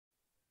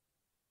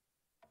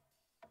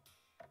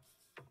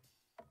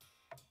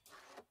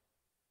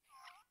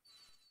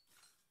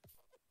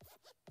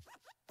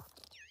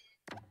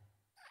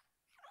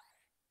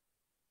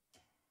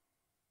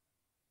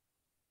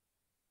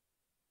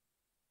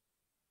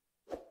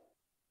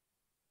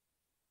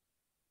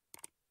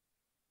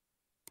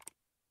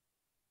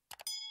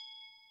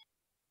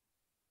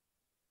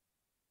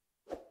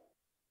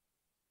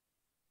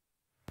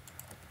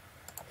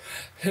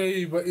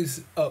Hey, what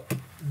is up,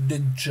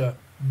 Ninja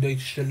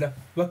Nation?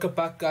 Welcome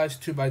back, guys,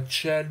 to my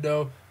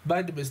channel.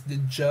 My name is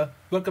Ninja.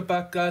 Welcome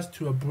back, guys,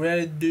 to a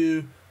brand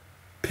new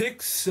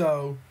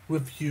Pixar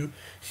review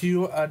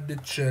here on the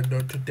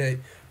channel today.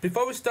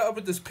 Before we start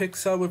with this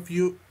Pixar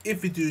review,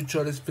 if you do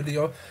enjoy this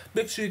video,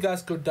 make sure you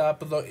guys go down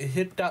below and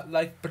hit that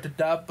like button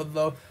down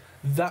below.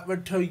 That will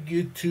tell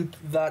YouTube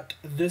that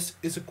this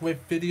is a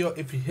great video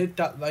if you hit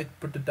that like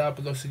button down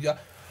below. So yeah,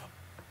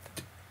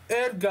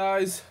 and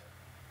guys,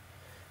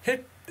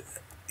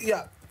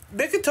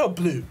 make it turn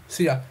blue.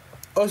 So yeah,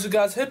 also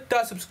guys, hit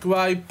that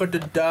subscribe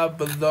button down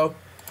below.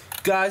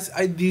 Guys,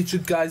 I need you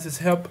guys'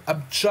 help.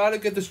 I'm trying to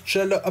get this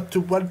channel up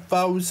to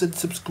 1,000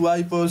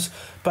 subscribers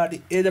by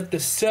the end of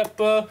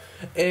December,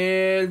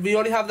 and we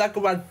only have like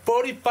around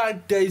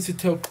 45 days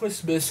until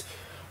Christmas.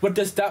 What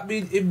does that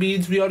mean? It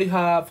means we only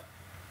have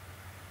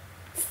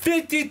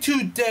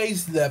 52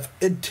 days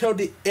left until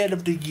the end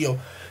of the year.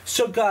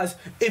 So guys,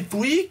 if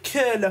we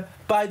can,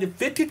 by the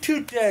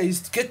 52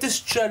 days, get this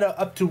channel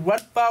up to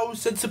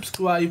 1,000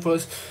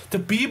 subscribers to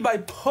be my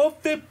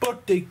perfect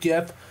birthday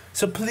gift,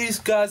 so please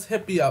guys,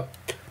 hit me up.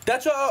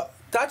 That's all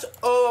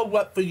I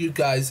want for you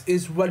guys,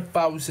 is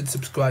 1,000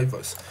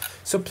 subscribers.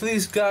 So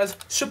please guys,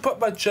 support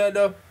my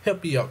channel,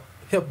 help me out,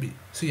 help me.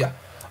 So yeah,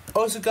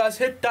 also guys,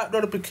 hit that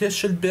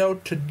notification bell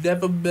to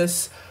never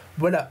miss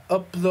when I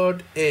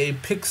upload a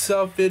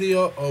Pixar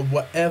video or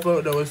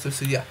whatever.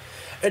 So yeah,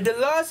 in the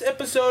last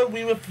episode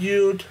we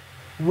reviewed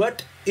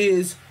What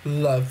is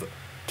Love.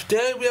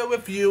 Today we are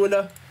reviewing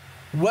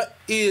What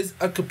is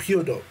a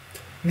Computer.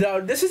 Now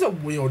this is a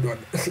weird one.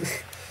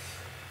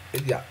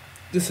 Yeah,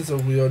 this is a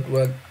weird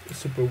one,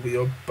 super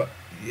weird, but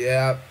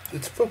yeah,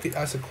 it's Forky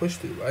as a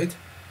question, right?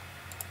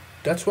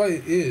 That's why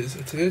it is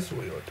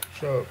weird.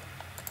 So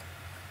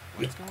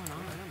what's going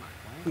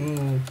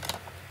on?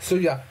 So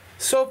yeah,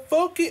 so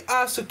Forky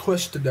asked a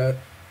question that,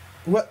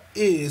 what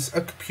is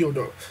a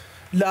computer?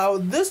 Now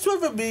this one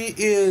for me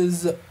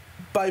is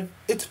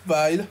it's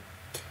fine.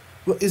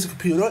 What is a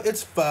computer?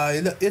 It's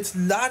fine. It's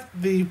not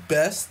the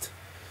best.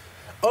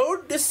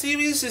 Oh, the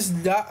series is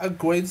not a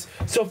great.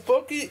 So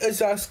Forky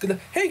is asking,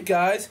 hey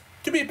guys,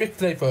 do me a big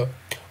favor.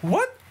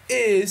 What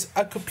is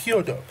a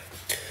computer?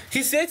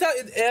 He says out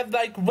in air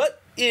like,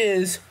 what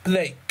is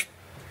blank?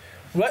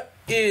 What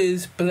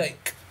is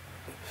blank?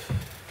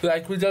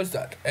 Like, who does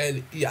that?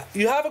 And yeah,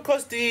 you have of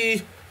course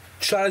the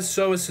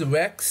Tyrannosaurus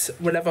Rex.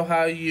 Whenever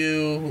how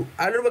you,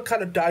 I don't know what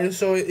kind of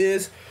dinosaur it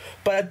is,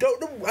 but I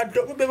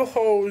don't remember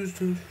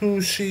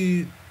who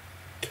she.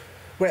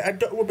 Wait, I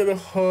don't remember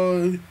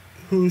her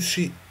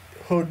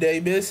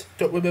name is.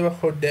 Don't remember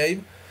her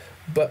name,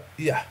 but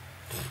yeah.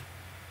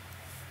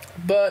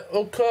 But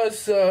of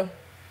course,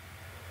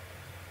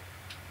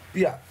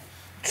 yeah,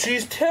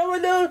 she's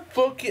telling her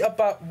Forky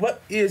about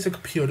what is a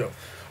computer.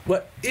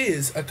 What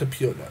is a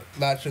computer?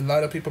 Like a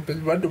lot of people have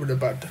been wondering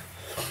about that.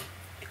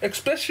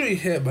 Especially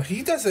him.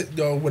 He doesn't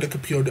know what a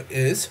computer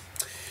is.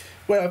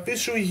 Well,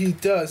 officially he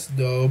does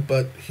know,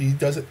 but he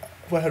doesn't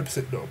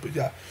 100% know. But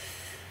yeah.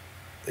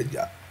 And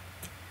yeah.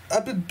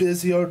 I've been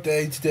busy all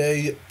day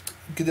today,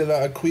 getting a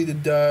lot of cleaning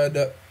done,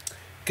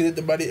 getting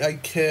the money I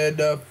can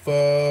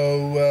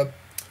for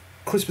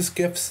Christmas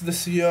gifts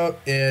this year,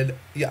 and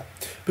yeah.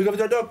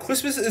 Because I know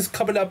Christmas is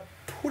coming up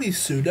pretty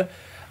soon.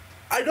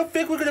 I don't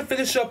think we're gonna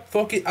finish up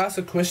Forky Ask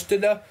a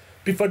Question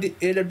before the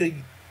end of the,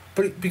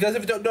 because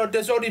if you don't know,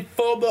 there's only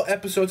 4 more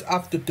episodes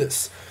after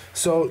this.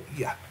 So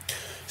yeah.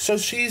 So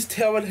she's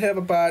telling him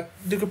about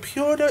the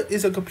computer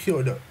is a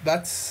computer.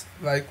 That's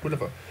like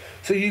whatever.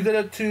 So you're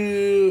going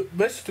to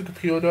mess the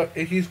computer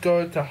and he's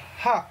going to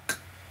hack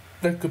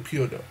the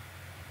computer.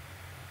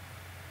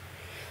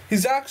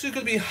 He's actually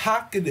going to be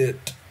hacking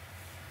it.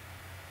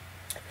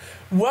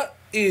 What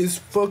is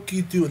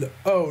Forky doing?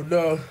 Oh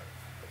no.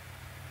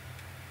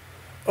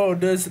 Oh,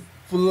 there's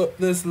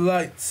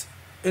lights.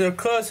 And of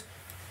course,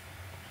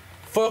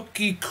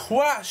 Forky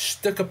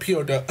crashed the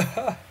computer.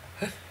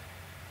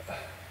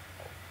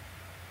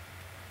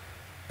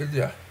 And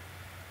yeah.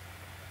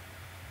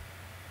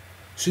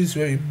 She's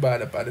very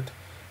mad about it.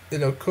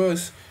 And of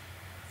course,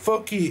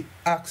 Forky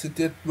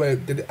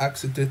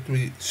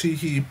accidentally,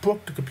 he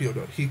broke the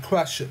computer. He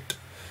crashed it.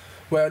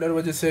 Well, another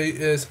way to say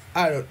is,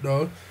 I don't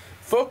know.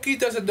 Forky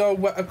doesn't know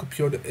what a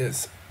computer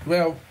is.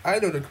 Well, I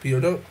know the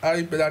computer.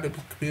 I been on the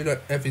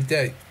computer every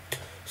day.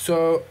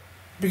 So,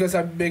 because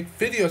I make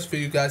videos for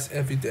you guys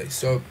every day.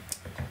 So,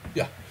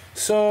 yeah.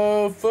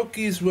 So,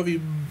 Forky is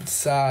really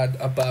sad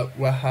about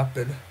what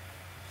happened.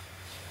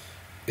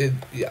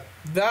 And yeah,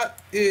 that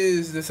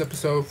is this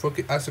episode.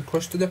 Forky asked a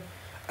question.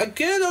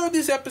 Again, all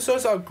these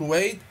episodes are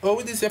great.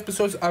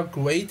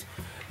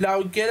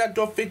 Now again, I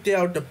don't think they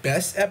are the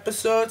best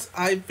episodes.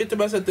 I think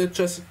they're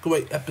just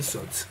great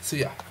episodes. So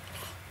yeah.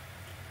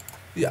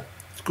 Yeah,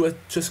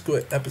 just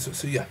great episodes.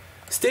 So yeah.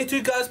 Stay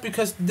tuned guys,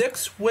 because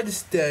next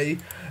Wednesday,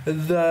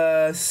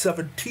 the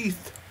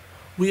 17th,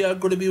 we are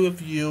going to be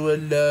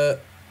reviewing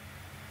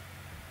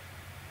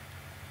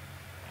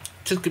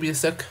just give me a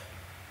sec.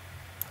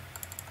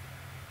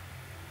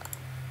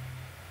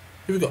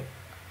 Here we go.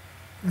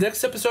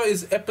 Next episode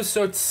is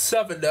episode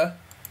 7.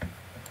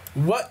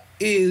 What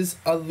is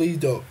a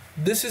leader?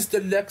 This is the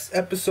next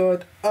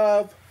episode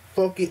of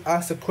Forky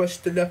Ask a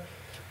Question,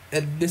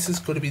 and this is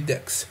going to be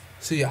next.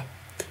 So yeah.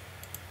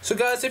 So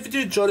guys, if you do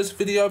enjoy this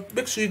video,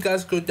 make sure you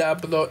guys go down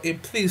below and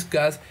please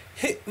guys,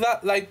 hit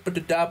that like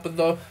button down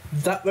below.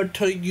 That will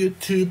tell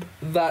YouTube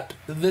that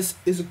this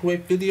is a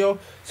great video.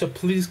 So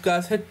please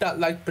guys, hit that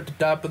like button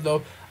down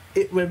below.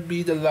 It would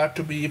mean a lot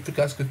to me if you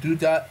guys could do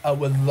that. I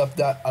would love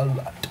that a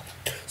lot.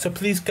 So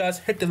please guys,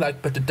 hit the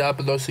like button down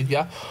below. So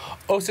yeah.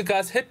 Also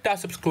guys, hit that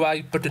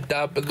subscribe button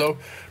down below.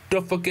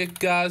 Don't forget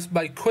guys,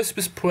 my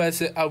Christmas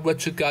present I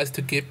want you guys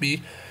to give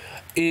me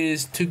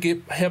is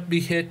to help me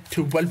hit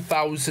to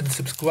 1,000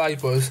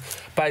 subscribers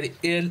by the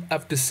end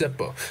of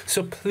December.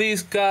 So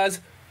please guys,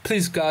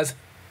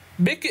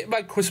 make it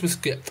my Christmas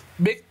gift.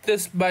 Make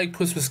this my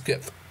Christmas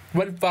gift.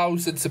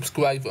 1,000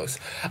 subscribers.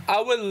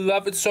 I would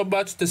love it so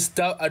much to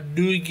start a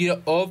new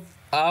year of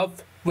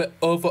with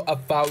over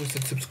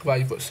 1,000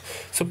 subscribers.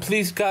 So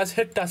please guys,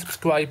 hit that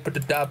subscribe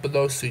button down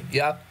below. So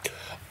yeah.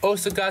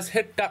 Also guys,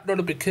 hit that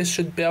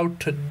notification bell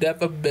to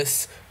never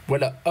miss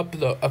when I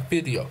upload a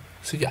video.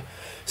 So yeah,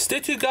 stay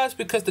tuned guys,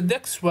 because the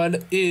next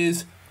one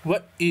is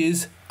what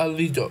is a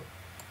leader.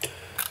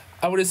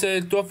 I want to say,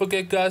 don't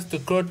forget guys to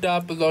go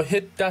down below,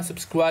 hit that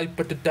subscribe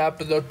button down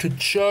below to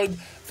join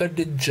the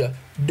Ninja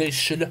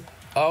Nation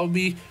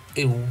Army,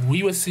 and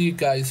we will see you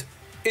guys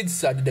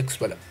inside the next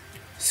one.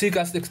 See you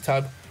guys next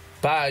time.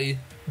 Bye.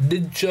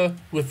 Ninja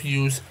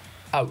Reviews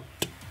out.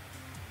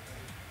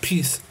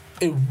 Peace.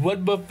 And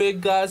one more thing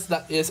guys,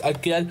 that is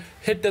again,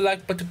 hit the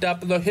like button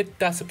down below, hit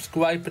that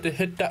subscribe button,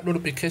 hit that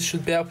notification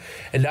bell,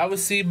 and I will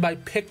see my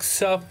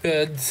Pixar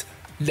fans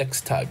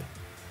next time.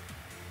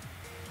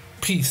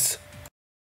 Peace.